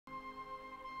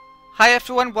Hi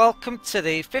everyone, welcome to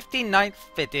the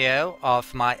 59th video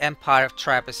of my Empire of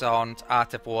Trebizond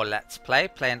Art of War Let's Play,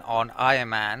 playing on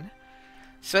Ironman.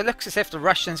 So it looks as if the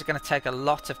Russians are going to take a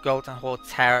lot of Golden Horde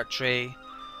territory,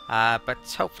 but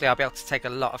hopefully I'll be able to take a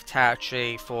lot of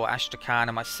territory for Astrakhan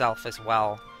and myself as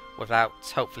well, without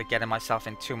hopefully getting myself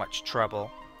in too much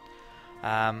trouble.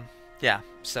 Yeah,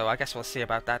 so I guess we'll see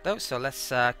about that though, so let's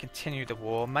continue the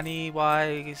war.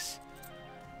 Money-wise,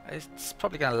 it's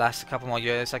probably going to last a couple more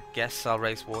years. I guess I'll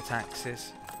raise war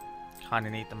taxes. Kind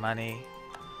of need the money.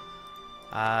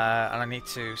 And I need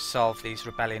to solve these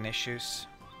rebellion issues.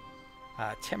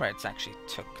 Timurids actually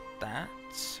took that.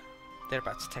 They're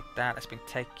about to take that. It's been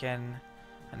taken.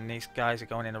 And these guys are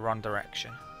going in the wrong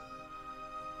direction.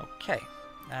 Okay.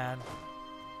 And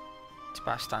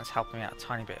Sebastian's helping me out a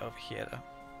tiny bit over here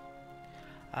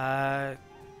though.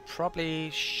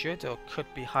 Probably should or could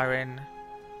be hiring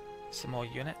some more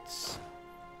units.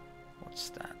 What's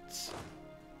that?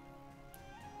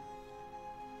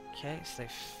 Okay, so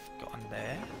they've gotten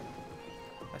there.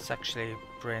 Let's actually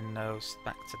bring those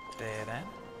back to there then.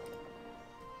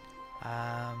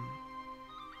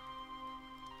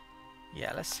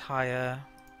 Yeah, let's hire.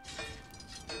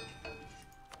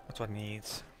 What do I need?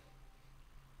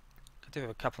 Could do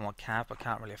with a couple more cav, but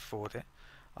can't really afford it.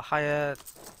 I'll hire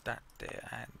that there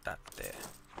and that there.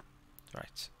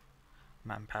 Right.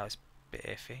 Manpower's a bit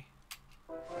iffy.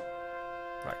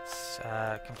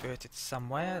 Right, convert it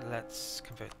somewhere. Let's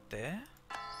convert there.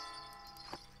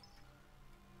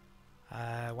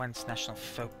 When's national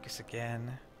focus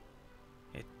again?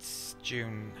 It's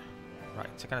June. Right,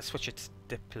 so I'm gonna switch it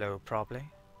to Diplo probably.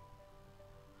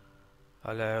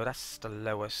 Although that's the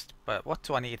lowest. But what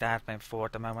do I need admin for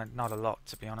at the moment? Not a lot,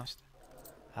 to be honest.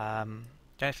 The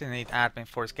only thing I need admin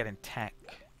for is getting tech.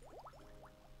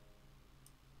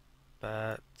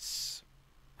 But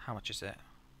how much is it?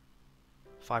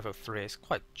 503 is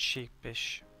quite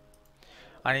cheapish.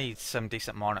 I need some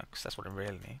decent monarchs, that's what I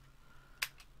really need.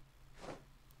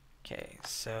 Okay,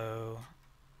 so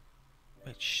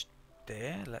which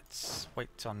there, let's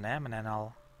wait on them and then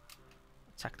I'll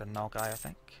attack the null guy, I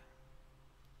think.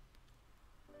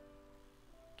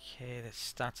 Okay, they're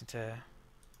starting to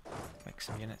make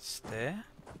some units there.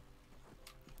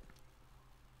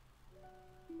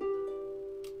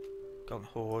 Golden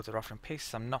Horde are offering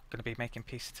peace. I'm not going to be making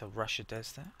peace until Russia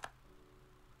does that.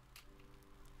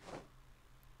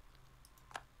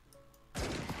 Okay.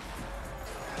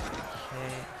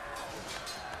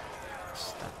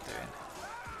 What's that doing?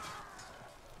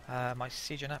 Am I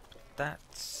sieging up?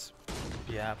 That's...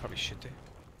 yeah, I probably should do.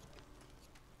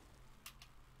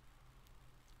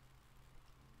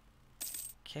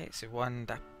 Okay, so won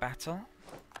that battle.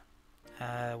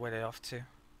 Where are they off to?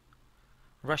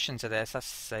 Russians are there, so that's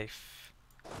safe.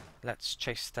 Let's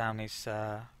chase down these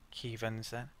Kievans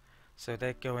then. So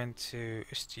they're going to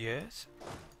Ustiyers.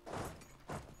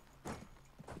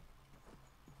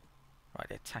 Right,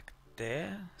 they attack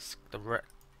there. The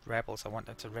rebels, I want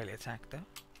them to really attack there.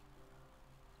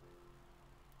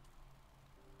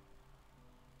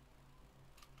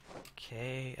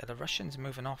 Okay, are the Russians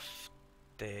moving off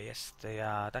there? Yes, they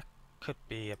are. That could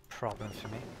be a problem for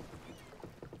me.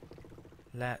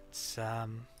 Let's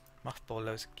mothball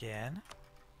those again.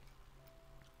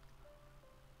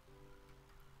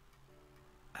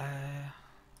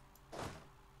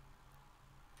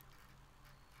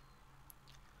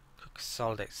 Could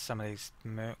consolidate some of these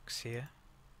mercs here.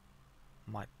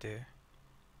 Might do.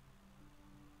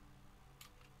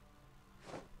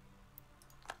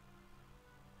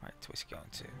 Right, where's he going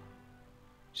to?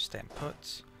 Just stay and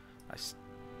put. Let's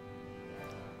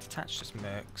detach those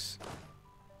mercs.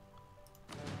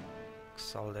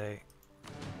 Consolidate.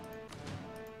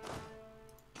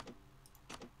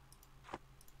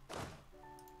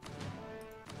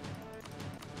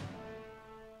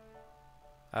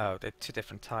 Oh, they're two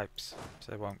different types, so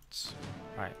they won't.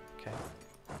 Right, okay.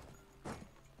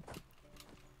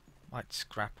 Might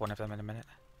scrap one of them in a minute.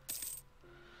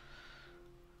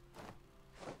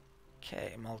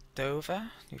 Okay,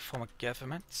 Moldova, new form of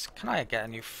government. Can I get a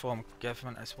new form of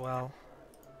government as well?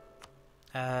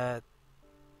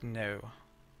 No.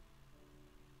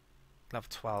 Level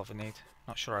 12 I need.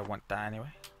 Not sure I want that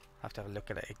anyway. I'll have to have a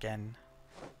look at it again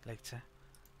later.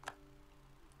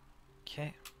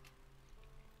 Okay.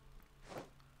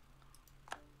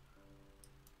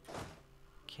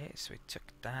 Okay, so we took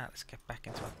that. Let's get back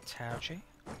into our territory.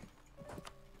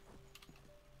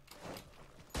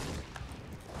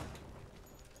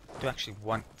 Do actually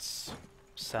want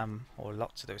some or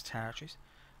lots of those territories.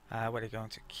 Where are they going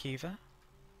to? Kiva.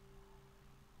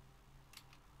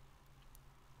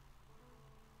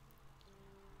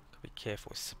 Be careful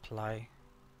with supply.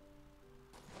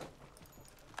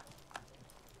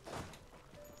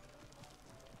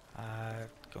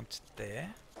 Going to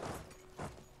there.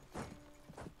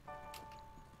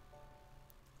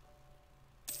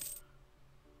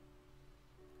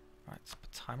 Right, let's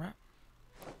put timer up.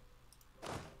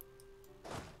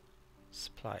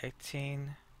 Supply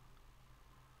 18.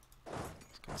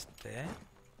 Let's go to there.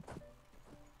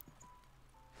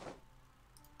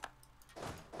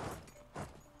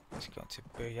 Let's go to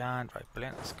Beyond. Right,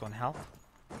 brilliant. Let's go and help.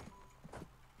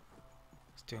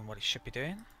 He's doing what he should be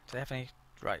doing. Do they have any?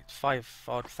 Right,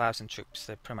 5,000 troops.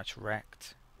 They're pretty much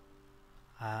wrecked.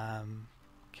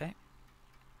 Okay.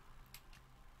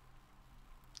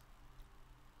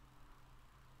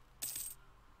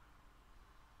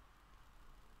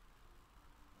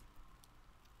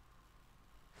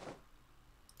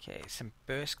 Okay,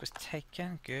 Simbursk was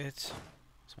taken. Good.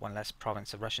 It's one less province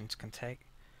the Russians can take.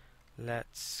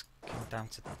 Let's come down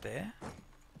to there.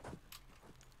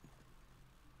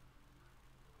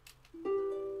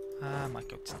 I might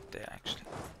go to there actually.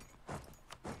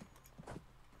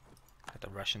 Let the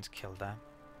Russians kill them.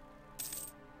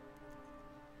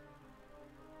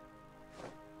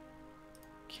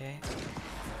 Okay.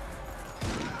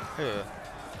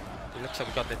 It looks like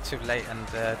we got there too late and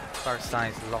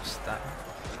Baristani's lost that.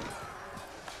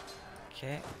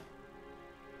 Okay.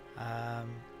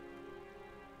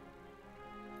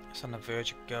 It's on the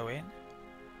verge of going.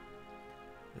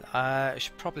 I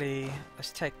should probably,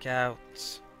 let's take out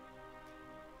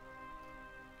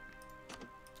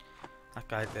that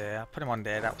guy there. I'll put him on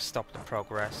there, that will stop the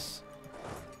progress.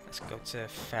 Let's go to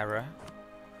Ferrer.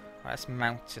 Right, that's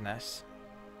mountainous.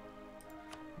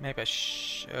 Maybe I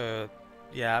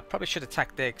yeah, I probably should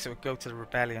attack there because it would go to the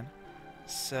rebellion.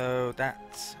 So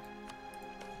that's,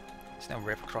 there's no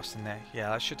river crossing there.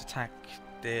 Yeah, I should attack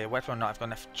there. Whether or not I've got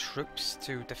enough troops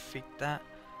to defeat that,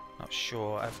 not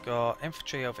sure. I've got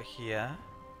infantry over here.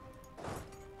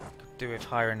 Could do with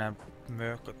hiring a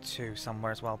merc or two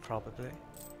somewhere as well, probably.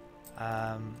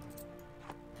 Yeah,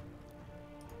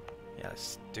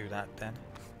 let's do that then.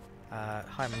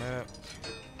 Hire merc.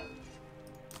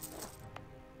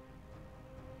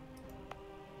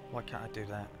 Why can't I do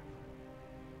that?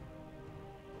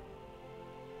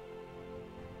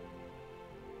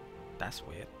 That's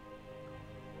weird.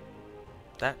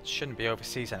 That shouldn't be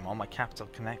overseas anymore. My capital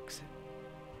connects it.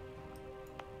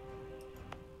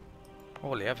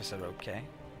 All the others are okay.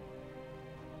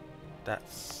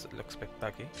 That's looks a bit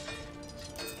buggy.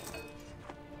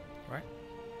 Right.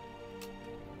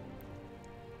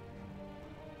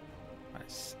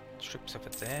 Right, troops over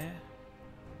there.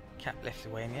 Cap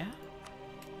Lithuania.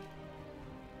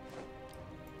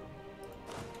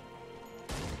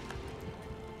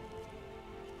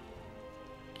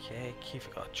 Okay, Kiev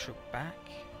got a troop back.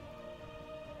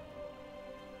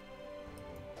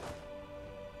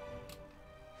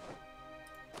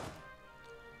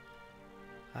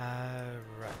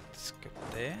 Right, let's go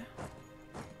there.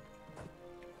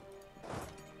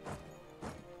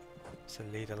 What's the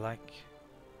leader like?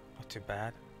 Not too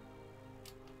bad.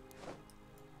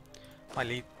 My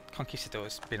lead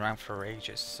Conquistador's been around for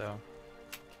ages, so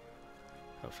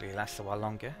hopefully it lasts a while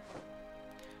longer.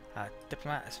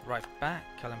 Diplomat is right back.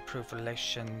 I'll improve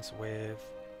relations with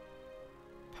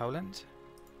Poland.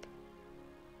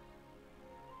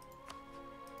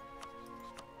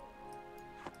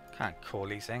 Can't call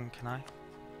these in, can I?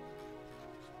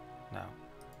 No.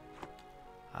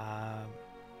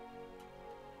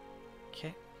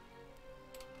 Okay.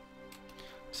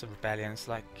 So rebellions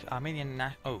like Armenian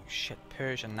oh shit,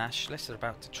 Persian nationalists are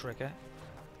about to trigger.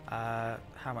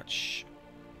 How much?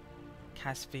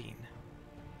 Kazvin.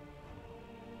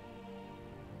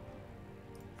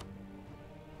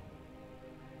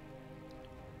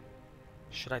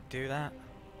 Should I do that?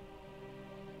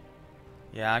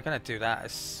 Yeah, I'm gonna do that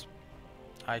as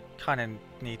I kind of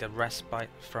need a respite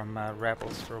from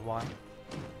rebels for a while.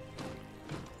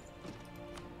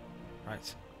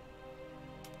 Right.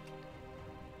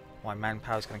 My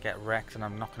manpower's gonna get wrecked and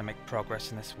I'm not gonna make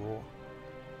progress in this war.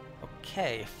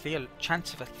 Okay,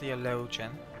 chance of a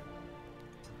theologian.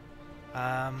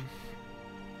 I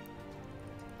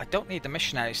don't need the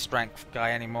missionary strength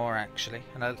guy anymore actually,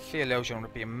 and a theologian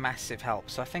would be a massive help,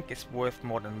 so I think it's worth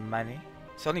more than money.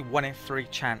 It's only 1 in 3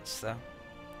 chance though,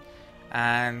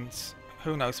 and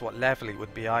who knows what level it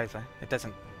would be either. It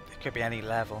could be any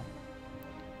level.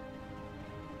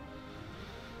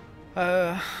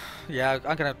 Yeah,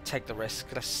 I'm gonna take the risk.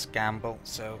 Let's gamble.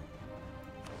 So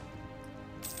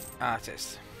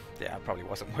artist, yeah, it probably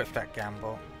wasn't worth that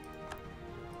gamble.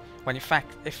 When in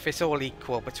fact, if it's all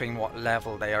equal between what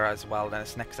level they are as well, then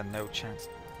it's next to no chance.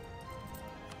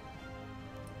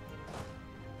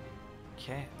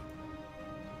 Okay.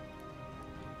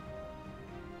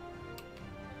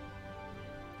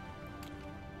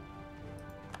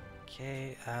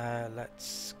 Okay,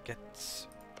 let's get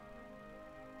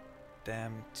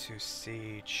them to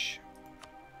siege.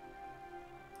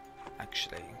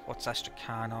 Actually, what's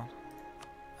Astrakhan on?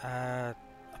 I'll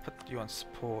put you on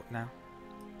support now.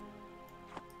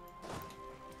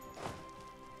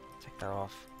 Take that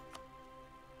off.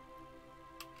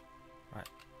 Right.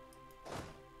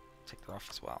 Take that off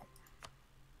as well.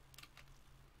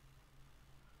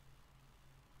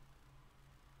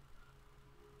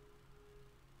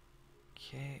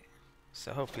 Okay.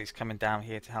 So hopefully he's coming down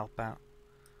here to help out.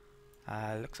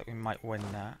 Looks like we might win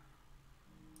that.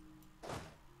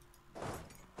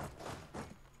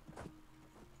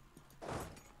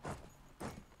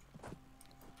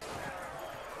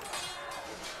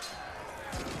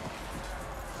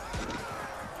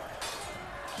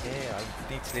 Okay,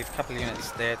 I need to leave a couple of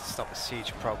units there to stop the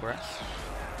siege progress.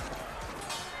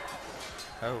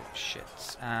 Oh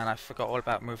shit, and I forgot all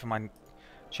about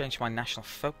changing my national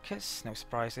focus, no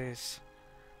surprises.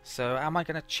 So am I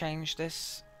going to change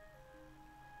this?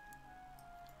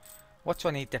 What do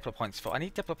I need Diplo points for? I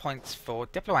need Diplo points for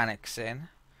Diplo annexing.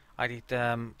 I need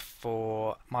them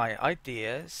for my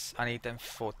ideas. I need them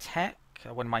for tech.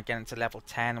 I wouldn't mind getting to level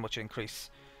 10, which will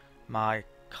increase my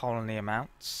colony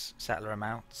amounts, settler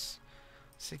amounts.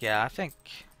 So yeah, I think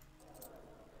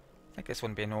this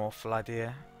wouldn't be an awful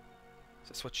idea.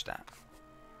 So switch that.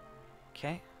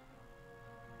 Okay.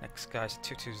 Next guy's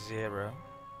 220.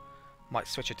 Might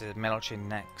switch it to the military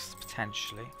next,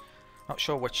 potentially. Not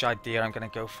sure which idea I'm going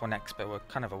to go for next, but we're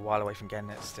kind of a while away from getting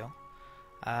it still.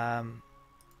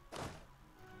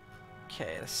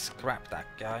 Okay, let's scrap that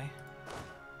guy.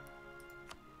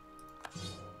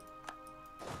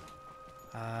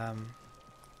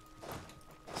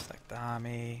 Select the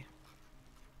army.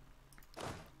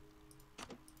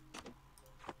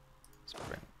 Let's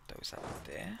bring those up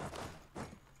there.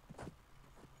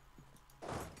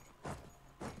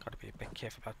 Got to be a bit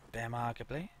careful about them,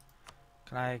 arguably.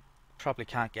 Probably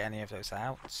can't get any of those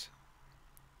out.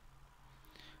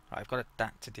 Right, I've got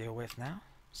that to deal with now,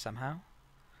 somehow.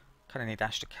 Kind of need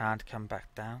Astrakhan to come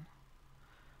back down.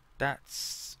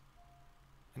 That's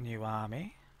a new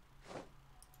army.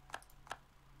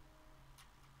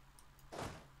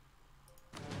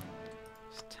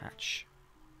 Let's attach.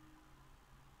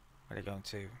 Where are they going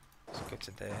to? Let's go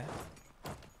to there.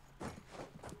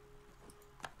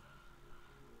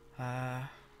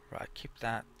 Right, keep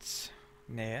that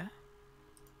near.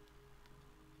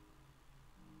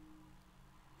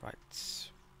 Right,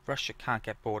 Russia can't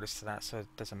get borders to that, so it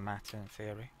doesn't matter in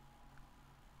theory.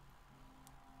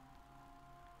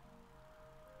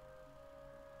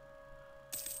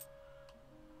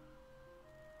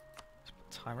 Let's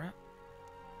put Tyrant.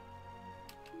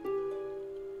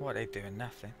 What are they doing?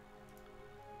 Nothing.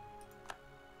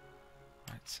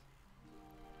 Right.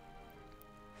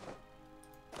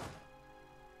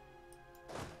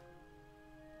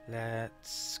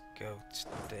 Let's go to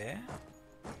there.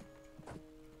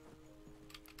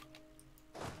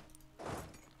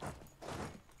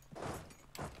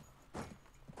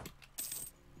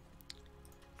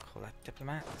 Call that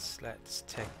diplomats. Let's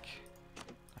take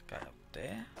that guy up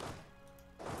there.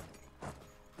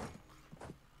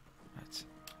 Right.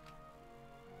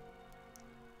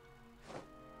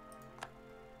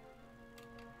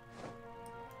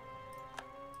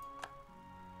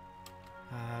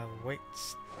 Wait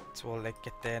till they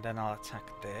get there, then I'll attack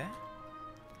there.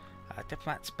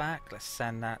 Diplomats back. Let's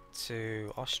send that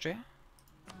to Austria.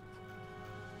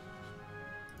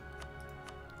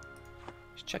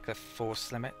 Let's check the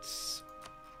force limits.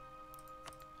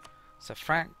 So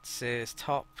France is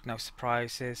top, no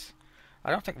surprises.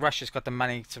 I don't think Russia's got the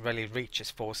money to really reach its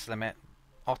force limit.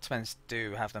 Ottomans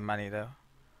do have the money though.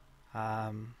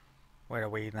 Where are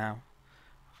we now?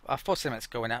 Our force limit's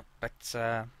going up, but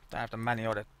don't have the money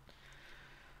or the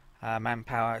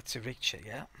manpower to reach it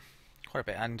yet. Quite a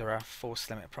bit under our force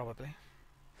limit probably.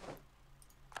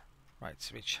 Right,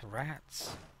 to reach Herat.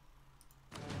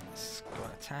 Let's go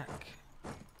and attack.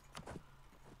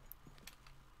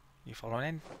 You following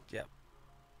in? Yep.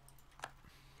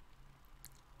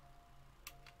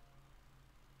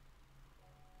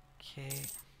 Okay.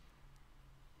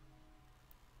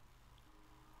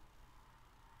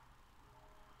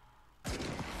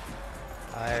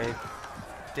 I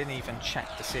didn't even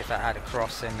check to see if I had a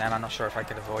crossing, and I'm not sure if I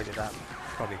could have avoided that.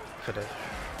 Probably could have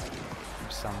from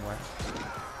somewhere.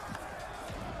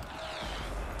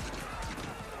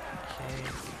 Okay.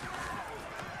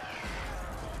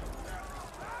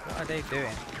 What are they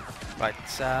doing? Right,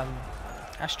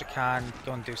 Astrakhan,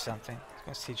 go and do something. Go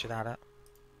and siege that up.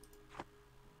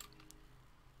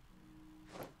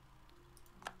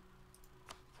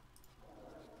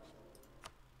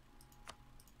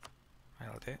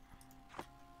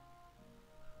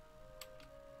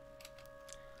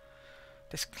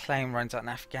 This claim runs out in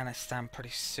Afghanistan pretty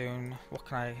soon. What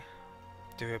can I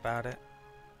do about it?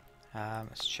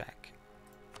 Let's check.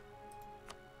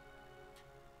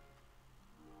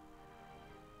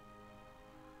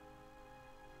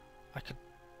 I could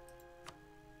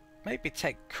maybe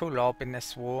take Kulob in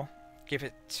this war. Give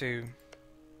it to...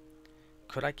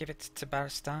 Could I give it to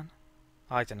Tabaristan?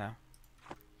 I don't know.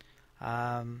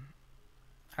 I'm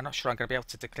not sure I'm going to be able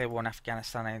to declare war on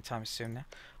Afghanistan anytime soon now.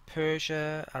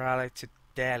 Persia are allied to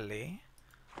Delhi.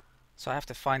 So I have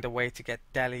to find a way to get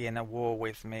Delhi in a war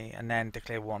with me and then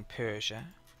declare war on Persia.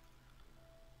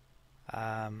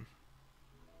 Right,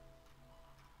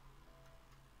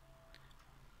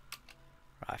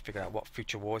 I figured out what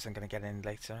future wars I'm going to get in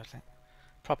later, I think.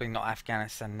 Probably not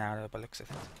Afghanistan now, though, by the looks of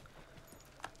things.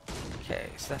 Okay,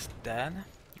 so that's done.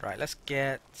 Right, let's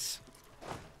get...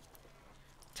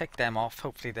 Take them off.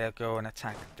 Hopefully they'll go and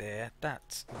attack there.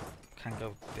 That can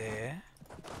go there.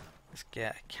 Let's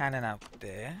get a cannon out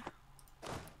there.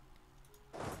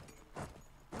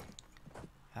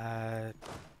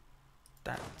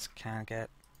 That can get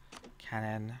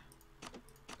cannon.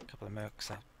 A couple of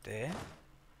mercs out there.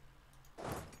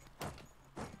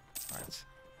 Right.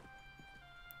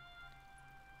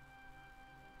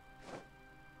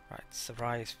 Right,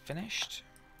 Sarai is finished.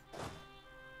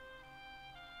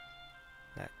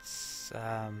 Let's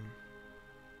got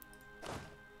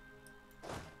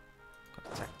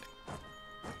to attack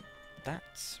that.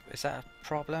 Is that a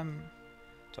problem?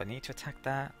 Do I need to attack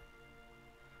that?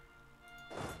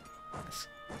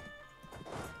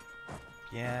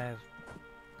 Yeah.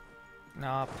 No,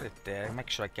 I'll put it there. Make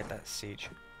sure I get that siege.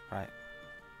 Right.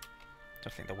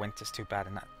 Don't think the winter's too bad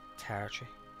in that territory.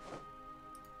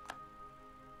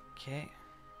 Okay.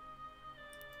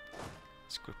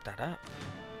 Let's group that up.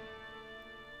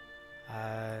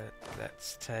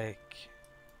 Let's take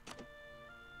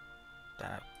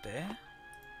that out there.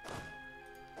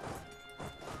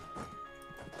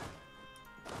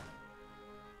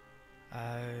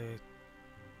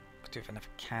 Could do with another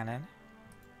cannon.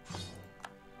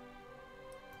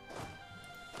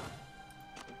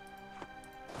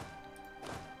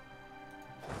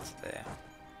 That's there.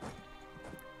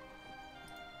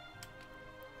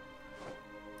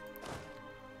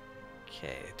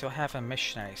 Okay, do I have a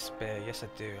missionary spear? Yes, I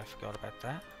do. I forgot about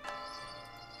that.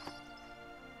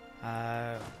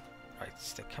 Right,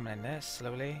 so they're coming in there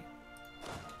slowly.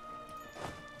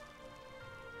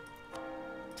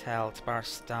 Tell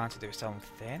Tabaristan to do its own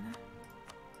thing.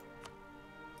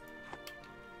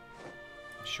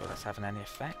 Not sure that's having any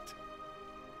effect.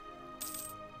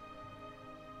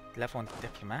 Level 1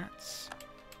 diplomats.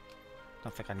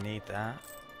 Don't think I need that.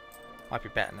 Might be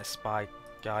better than a spy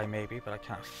guy maybe, but I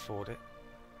can't afford it.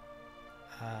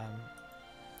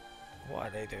 What are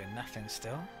they doing? Nothing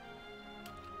still.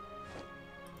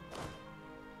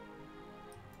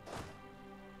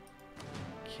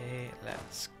 Okay,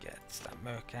 let's get that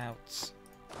merc out.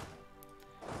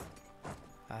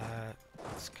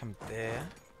 Let's come there.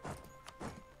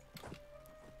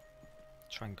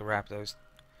 Try and grab those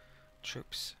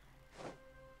troops.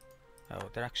 Oh,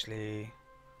 they're actually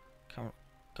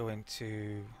going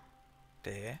to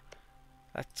there.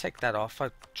 Let's take that off.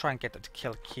 I'll try and get them to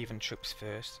kill Kievan troops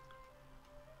first.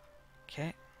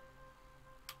 Okay.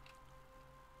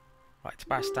 Right,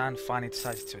 Tabaristan finally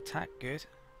decided to attack. Good.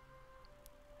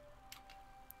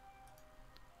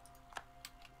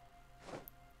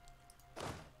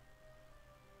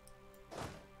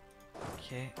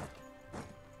 Okay.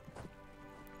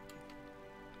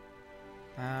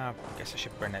 I guess I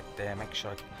should bring it there. Make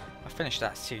sure I finish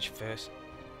that siege first.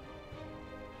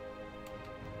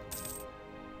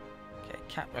 Okay,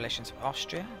 cap relations with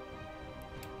Austria.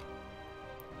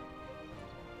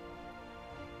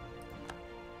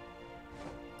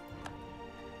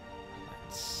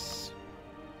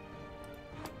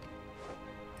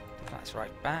 That's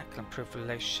right back. Improve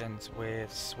relations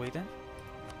with Sweden.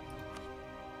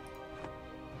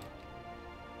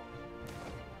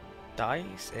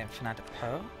 Dies in Fernando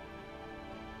Po.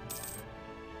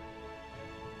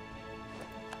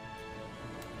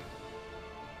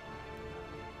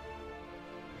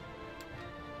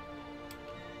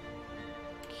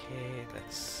 Okay,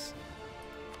 let's...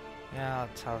 Yeah, I'll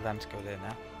tell them to go there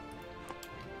now.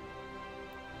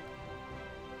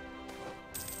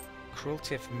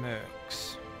 Cruelty of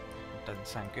mercs. Doesn't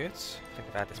sound good. I think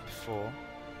I've had this before.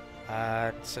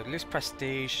 So lose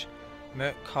prestige,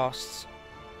 merc costs,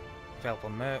 available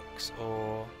mercs,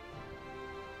 or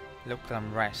local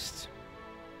unrest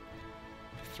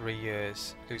for 3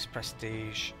 years. Lose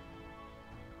prestige.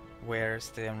 Where's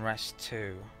the unrest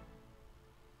to?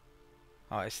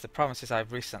 Oh, it's the provinces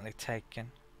I've recently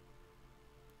taken.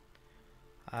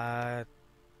 Could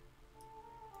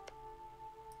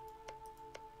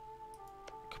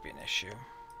be an issue.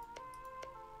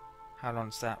 How long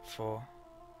is that for?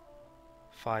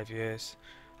 5 years.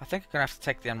 I think I'm gonna have to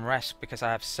take the unrest because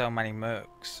I have so many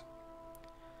mercs.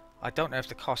 I don't know if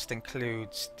the cost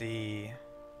includes the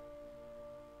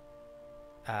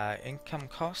income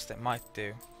cost. It might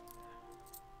do.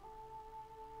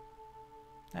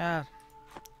 Yeah.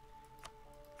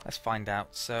 Let's find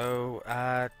out. So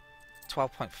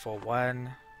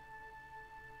 12.41.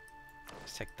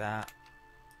 Let's take that.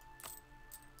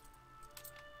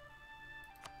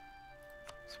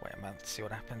 Let's wait a month to see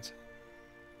what happens.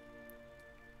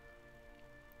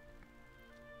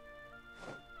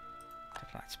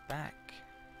 Diplomat's back.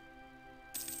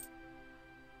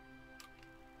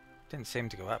 Didn't seem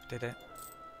to go up, did it?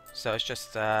 So it's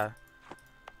just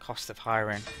cost of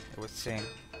hiring, it would seem.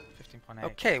 15.8.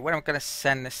 Okay, where am I going to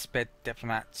send this bid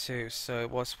diplomat to? So it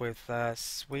was with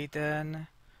Sweden,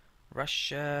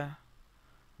 Russia.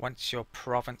 Once your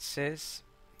provinces.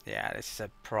 Yeah, this is a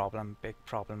problem, big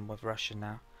problem with Russia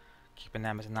now. Keeping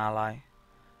them as an ally.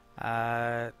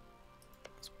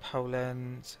 It's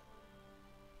Poland.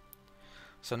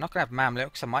 So I'm not going to have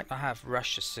Mamluks. I might not have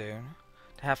Russia soon.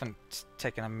 They haven't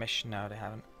taken a mission. No, they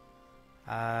haven't.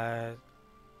 Yeah,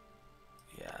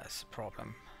 it's a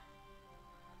problem.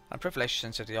 I'm privileged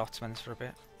into the Ottomans for a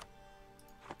bit.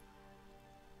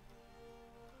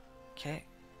 Okay.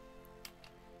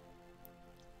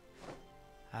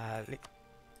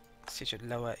 Siege of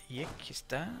Lower Yik is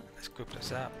done. Let's group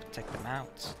those up, take them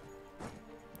out.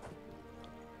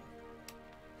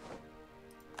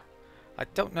 I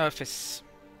don't know if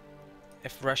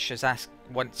Russia's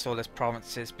wants all those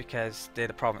provinces because they're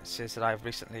the provinces that I've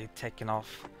recently taken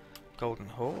off Golden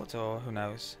Horde, or who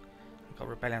knows. We've got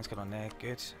rebellions going on there,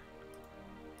 good.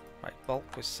 Right,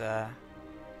 Bulk was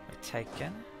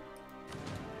taken.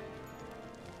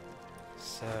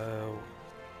 So,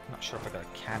 I'm not sure if I got a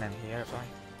cannon here, have I?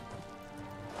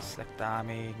 Select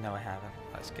army, no I haven't.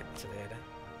 Let's get to there then.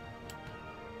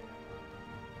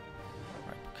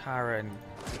 Right, Karen,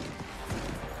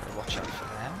 gotta watch out for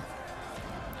them.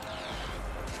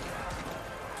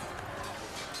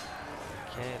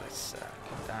 Okay, let's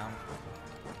come down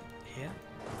here.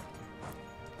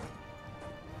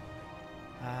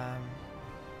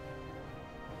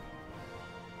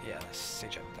 Yeah, let's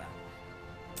siege up that.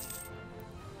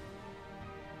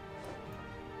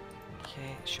 Okay,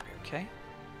 it should be okay.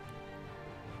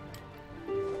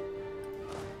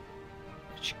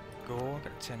 It should go, I'm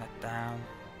gonna turn that down.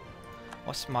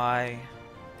 What's my... Oh,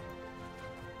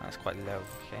 that's quite low,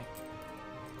 okay.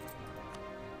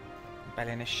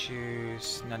 Rebellion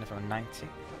issues, none of them are 90.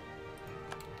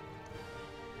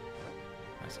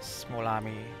 There's a small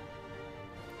army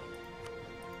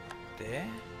there.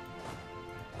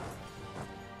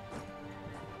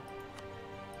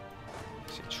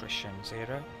 It's attrition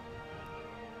 0.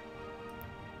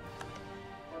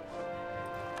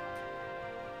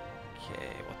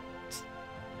 Okay,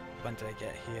 when did I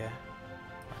get here?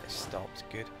 Right, it stopped,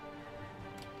 good.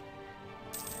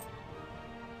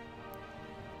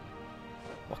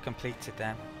 What completed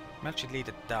then? Military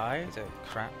leader died, oh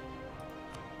crap.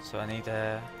 So I need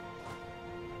a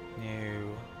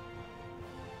new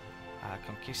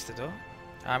conquistador.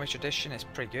 Army tradition is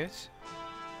pretty good.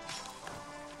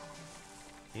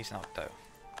 He's not though.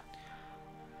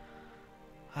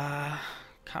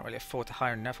 Can't really afford to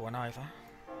hire another one either.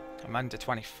 I'm under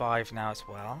 25 now as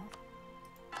well.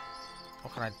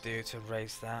 What can I do to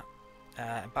raise that?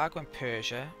 Embargo in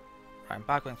Persia. Right,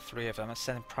 embargoing 3 of them. I'm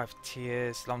sending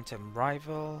privateers, long-term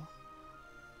rival,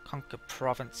 conquer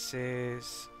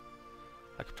provinces.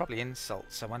 I could probably insult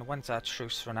someone. When's our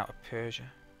truce run out of Persia?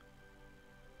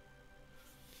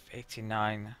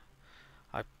 89.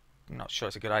 I'm not sure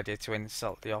it's a good idea to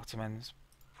insult the Ottomans.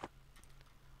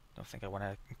 Don't think I want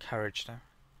to encourage them.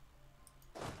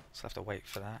 So I'll have to wait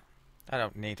for that. I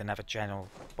don't need another general.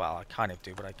 Well, I kind of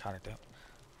do, but I kind of don't.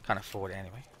 Can't afford it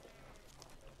anyway.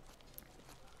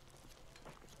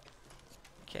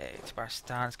 Okay,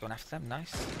 Tabaristan's going after them.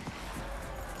 Nice.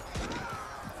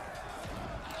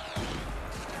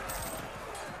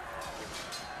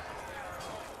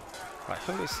 Right,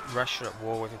 who is Russia at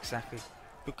war with exactly?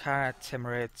 Bukhara,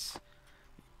 Timurids.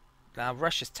 Now,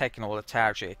 Russia's taken all the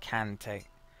territory it can take.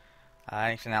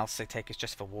 Anything else they take is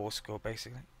just for war score,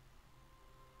 basically.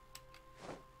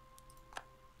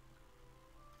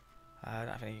 I don't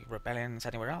have any rebellions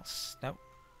anywhere else. Nope.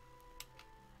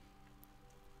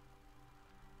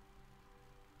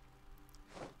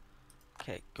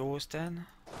 Okay, Gordon.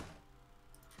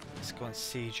 Let's go and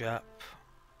siege up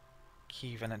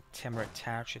Kievan and Timurid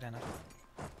territory then.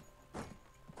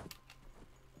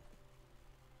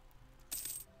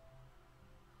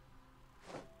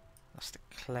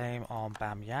 claim on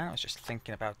Bamyan. I was just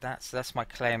thinking about that. So that's my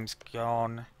claims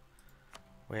gone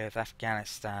with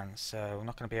Afghanistan. So I'm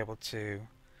not going to be able to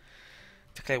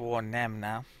declare war on them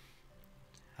now.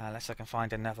 Unless I can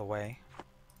find another way.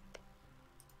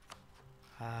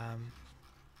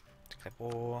 Declare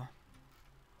war.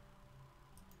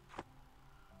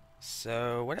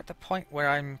 So we're at the point where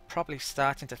I'm probably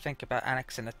starting to think about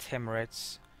annexing the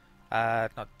Timurids.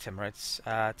 Not Timurids,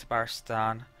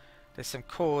 Tabaristan. There's some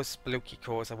cores, Baluchi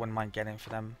cores I wouldn't mind getting for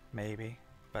them, maybe.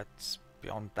 But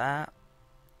beyond that, I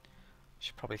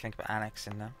should probably think about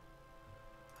annexing them.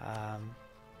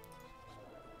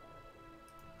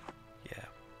 Yeah.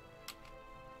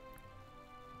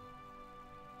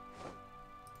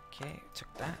 Okay,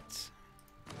 took that.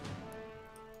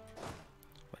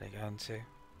 Where are they going to?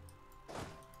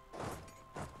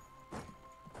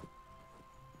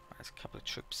 There's a couple of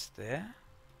troops there.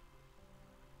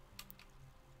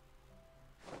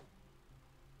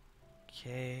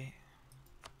 Okay.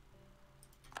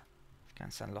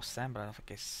 Afghanistan lost them, but I don't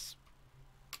think it's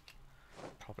a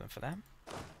problem for them.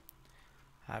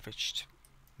 Averaged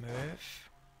move.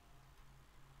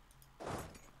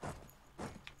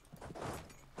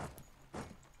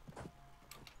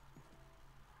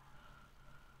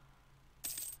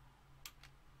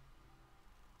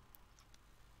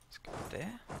 Let's go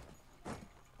there.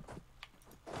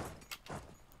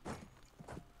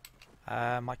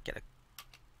 Might get a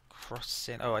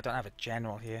crossing. Oh, I don't have a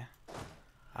general here.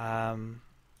 Well,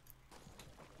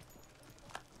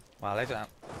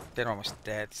 they're almost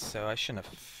dead, so I shouldn't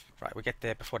have. Right, we get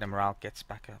there before the morale gets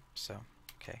back up. So,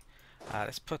 okay.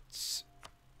 Let's put.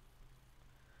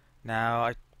 Now,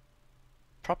 I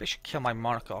probably should kill my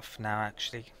monarch off now.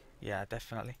 Actually, yeah,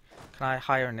 definitely. Can I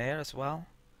hire an heir as well?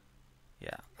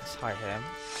 Yeah, let's hire him.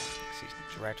 'Cause he's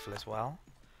dreadful as well.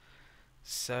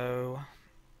 So.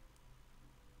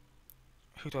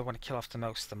 Who do I want to kill off the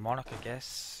most? The monarch, I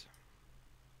guess.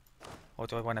 Or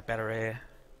do I want a better heir?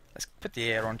 Let's put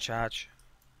the heir on charge.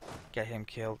 Get him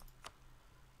killed.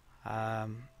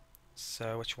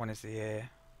 So which one is the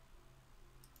heir?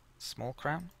 Small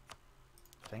crown?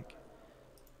 I think.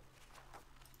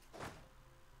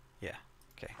 Yeah,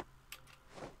 okay.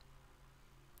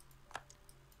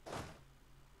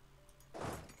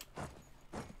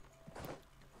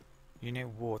 You know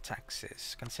war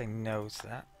taxes. Gonna say no to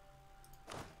that.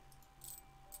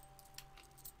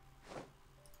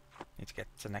 Need to get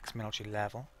to the next military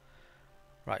level.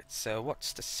 Right, so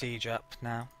what's the siege up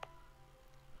now?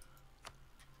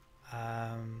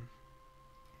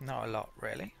 Not a lot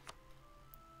really.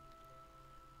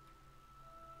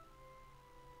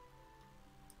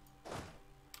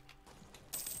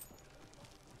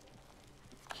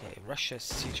 Okay, Russia's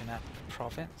sieging up the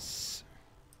province.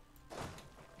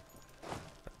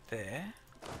 But there.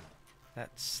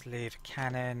 Let's leave a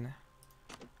cannon,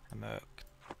 a merc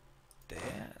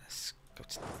there. Let's go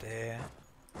to there.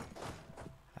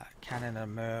 Cannon and a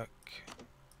merc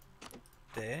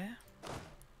there.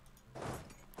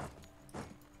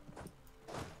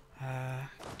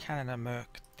 Cannon and a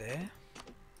merc there.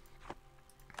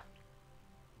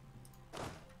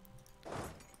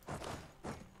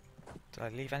 Did I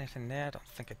leave anything there? I don't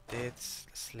think I did.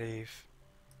 Let's leave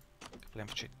a couple of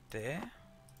infantry there.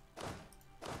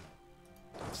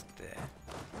 That's there.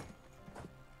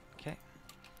 Okay.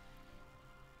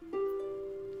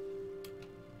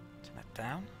 Turn that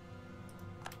down.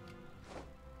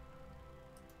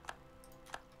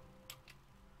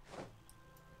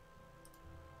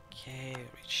 Okay,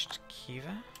 reached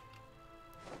Kiva.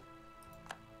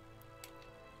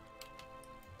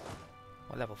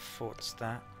 What level 4's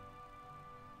that?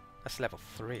 That's level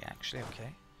 3 actually,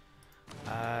 okay.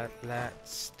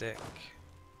 Let's stick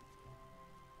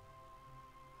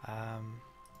that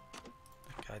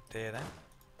guy there then.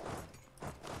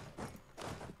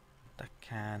 That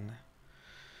can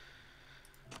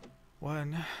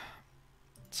 1,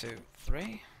 2,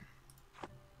 3.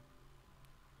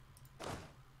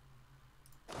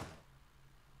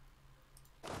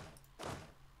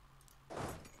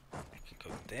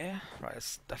 There.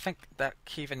 Right, I think that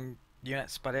Kievan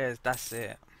units by there, that's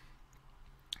it.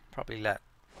 Probably let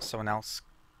someone else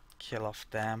kill off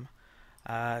them.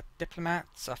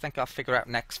 Diplomats, I think I'll figure out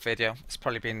next video. It's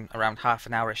probably been around half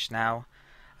an hour-ish now.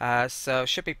 So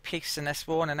should be peace in this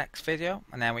war in the next video,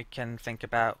 and then we can think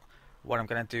about what I'm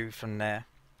going to do from there.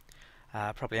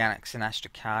 Probably annexing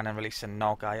Astrakhan and releasing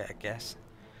Nogai, I guess.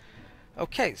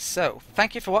 Okay, so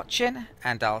thank you for watching,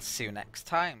 and I'll see you next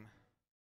time.